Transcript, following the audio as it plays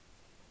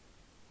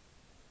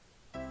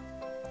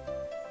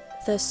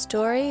The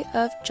Story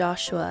of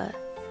Joshua,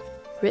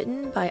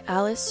 written by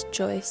Alice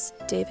Joyce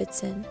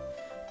Davidson,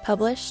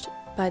 published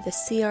by the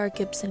C.R.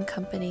 Gibson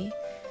Company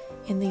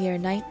in the year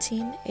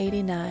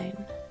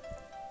 1989.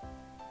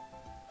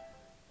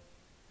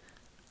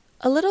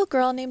 A little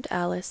girl named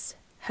Alice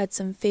had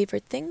some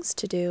favorite things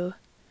to do.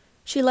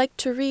 She liked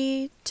to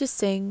read, to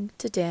sing,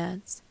 to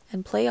dance,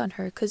 and play on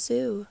her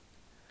kazoo.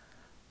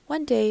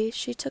 One day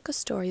she took a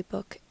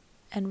storybook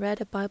and read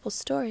a Bible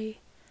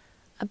story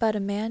about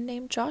a man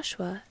named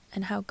Joshua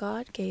and how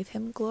God gave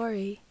him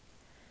glory.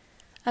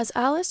 As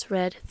Alice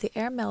read, the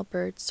airmail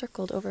bird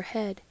circled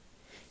overhead.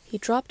 He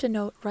dropped a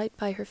note right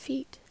by her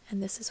feet,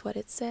 and this is what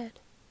it said.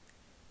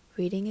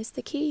 Reading is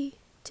the key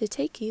to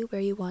take you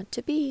where you want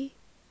to be.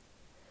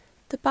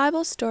 The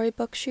Bible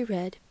storybook she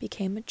read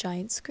became a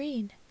giant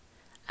screen.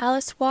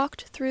 Alice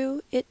walked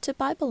through it to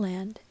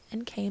Bibleland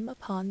and came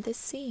upon this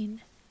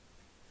scene.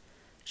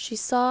 She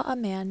saw a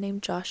man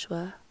named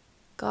Joshua.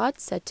 God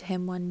said to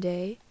him one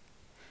day,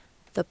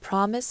 "The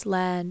promised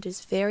land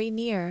is very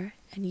near,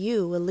 and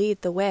you will lead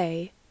the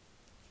way."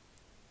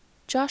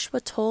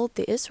 Joshua told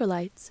the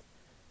Israelites,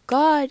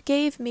 "God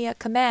gave me a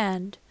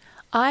command.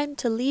 I'm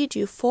to lead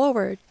you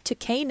forward to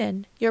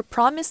Canaan, your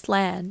promised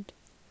land.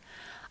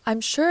 I'm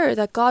sure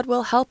that God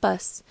will help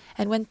us,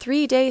 and when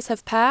 3 days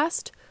have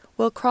passed,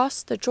 we'll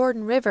cross the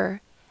Jordan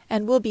River,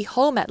 and we'll be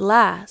home at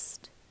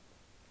last."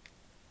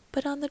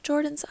 But on the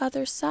Jordan's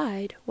other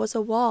side was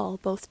a wall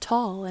both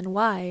tall and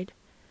wide,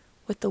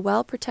 with the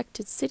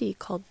well-protected city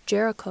called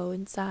Jericho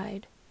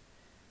inside.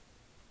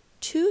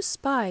 2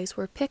 spies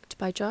were picked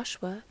by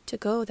Joshua to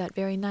go that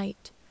very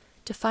night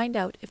to find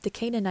out if the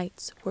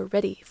Canaanites were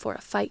ready for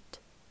a fight.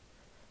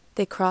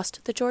 They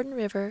crossed the Jordan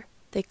River.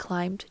 They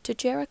climbed to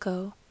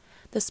Jericho.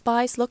 The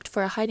spies looked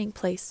for a hiding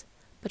place,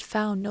 but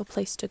found no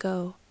place to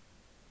go.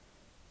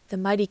 The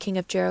mighty king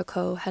of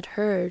Jericho had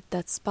heard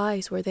that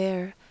spies were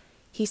there.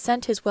 He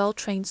sent his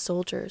well-trained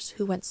soldiers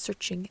who went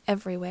searching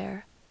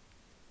everywhere.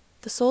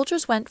 The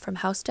soldiers went from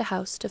house to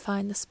house to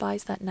find the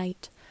spies that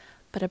night,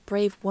 but a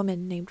brave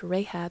woman named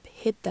Rahab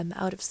hid them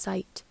out of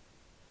sight.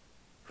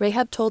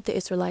 Rahab told the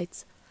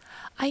Israelites,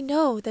 "I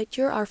know that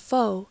you're our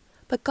foe,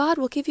 but God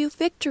will give you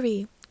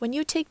victory when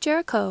you take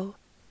Jericho.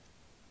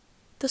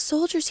 The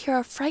soldiers here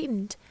are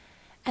frightened,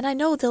 and I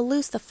know they'll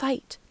lose the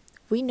fight.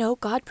 We know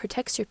God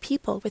protects your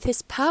people with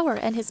his power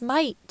and his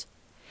might.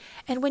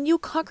 And when you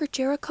conquer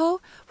Jericho,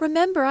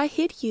 remember I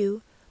hid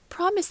you.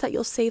 Promise that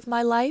you'll save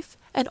my life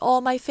and all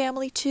my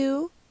family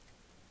too."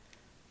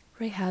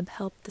 Rahab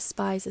helped the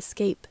spies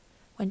escape.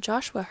 When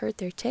Joshua heard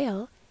their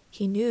tale,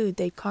 he knew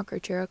they'd conquer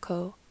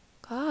Jericho.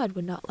 God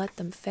would not let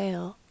them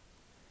fail.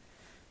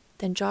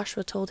 Then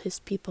Joshua told his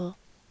people,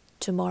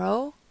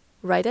 "Tomorrow,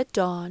 right at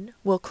dawn,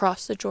 we'll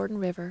cross the Jordan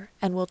River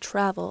and we'll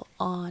travel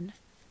on."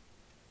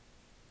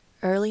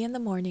 Early in the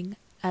morning,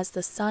 as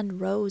the sun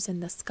rose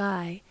in the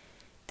sky,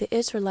 the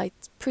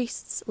Israelite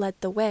priests led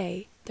the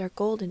way, their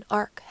golden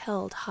ark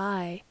held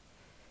high.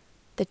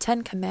 The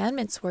 10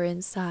 Commandments were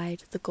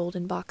inside the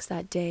golden box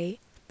that day.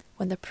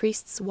 When the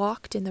priests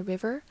walked in the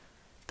river,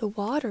 the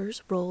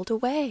waters rolled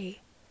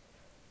away.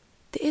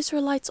 The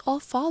Israelites all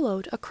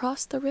followed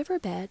across the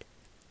riverbed.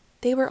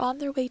 They were on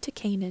their way to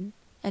Canaan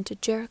and to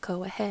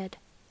Jericho ahead.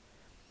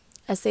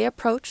 As they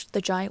approached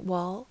the giant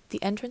wall,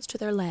 the entrance to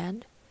their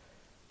land,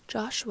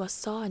 Joshua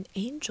saw an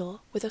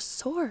angel with a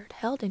sword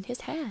held in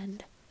his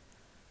hand.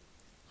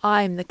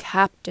 "I'm the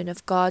captain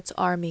of God's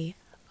army.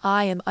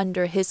 I am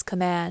under his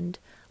command.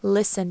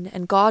 Listen,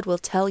 and God will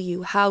tell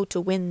you how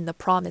to win the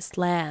promised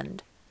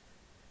land."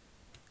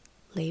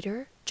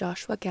 Later,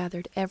 Joshua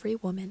gathered every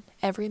woman,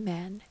 every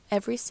man,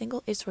 every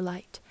single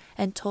Israelite,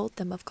 and told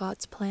them of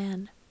God's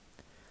plan.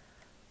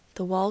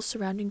 The walls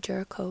surrounding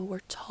Jericho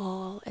were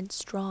tall and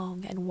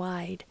strong and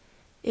wide.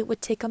 It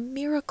would take a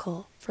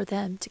miracle for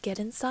them to get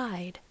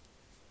inside.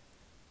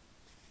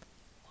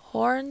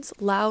 Horns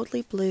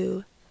loudly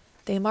blew.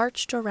 They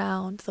marched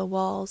around the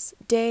walls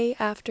day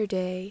after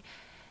day,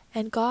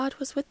 and God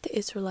was with the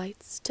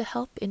Israelites to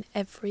help in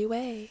every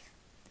way.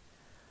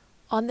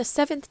 "On the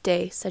 7th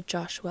day," said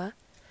Joshua,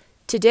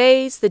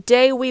 "today's the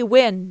day we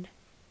win.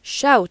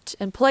 Shout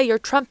and play your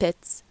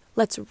trumpets.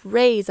 Let's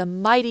raise a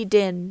mighty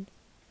din."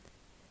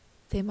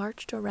 They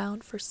marched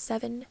around for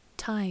 7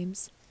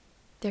 times.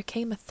 There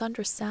came a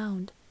thunderous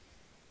sound.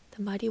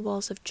 The mighty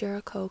walls of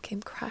Jericho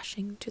came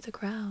crashing to the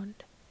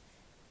ground.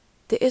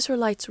 The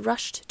Israelites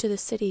rushed to the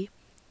city.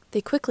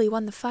 They quickly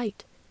won the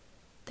fight.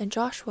 Then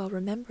Joshua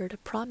remembered a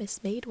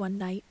promise made one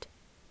night.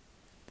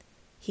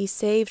 He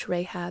saved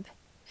Rahab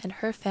and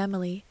her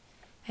family,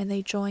 and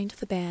they joined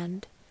the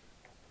band.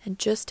 And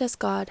just as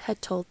God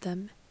had told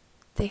them,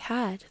 they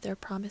had their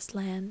promised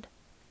land.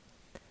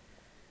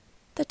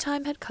 The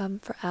time had come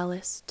for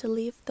Alice to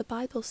leave the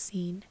Bible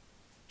scene.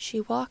 She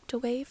walked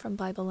away from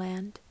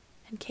Bibleland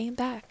and came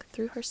back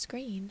through her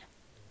screen.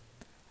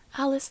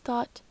 Alice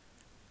thought,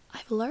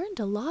 "I've learned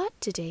a lot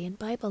today in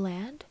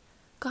Bibleland.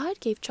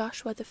 God gave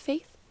Joshua the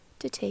faith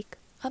to take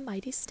a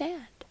mighty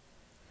stand.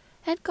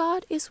 And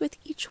God is with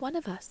each one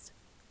of us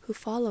who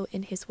follow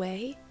in his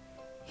way.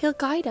 He'll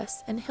guide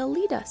us and He'll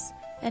lead us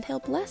and He'll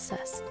bless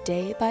us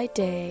day by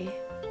day.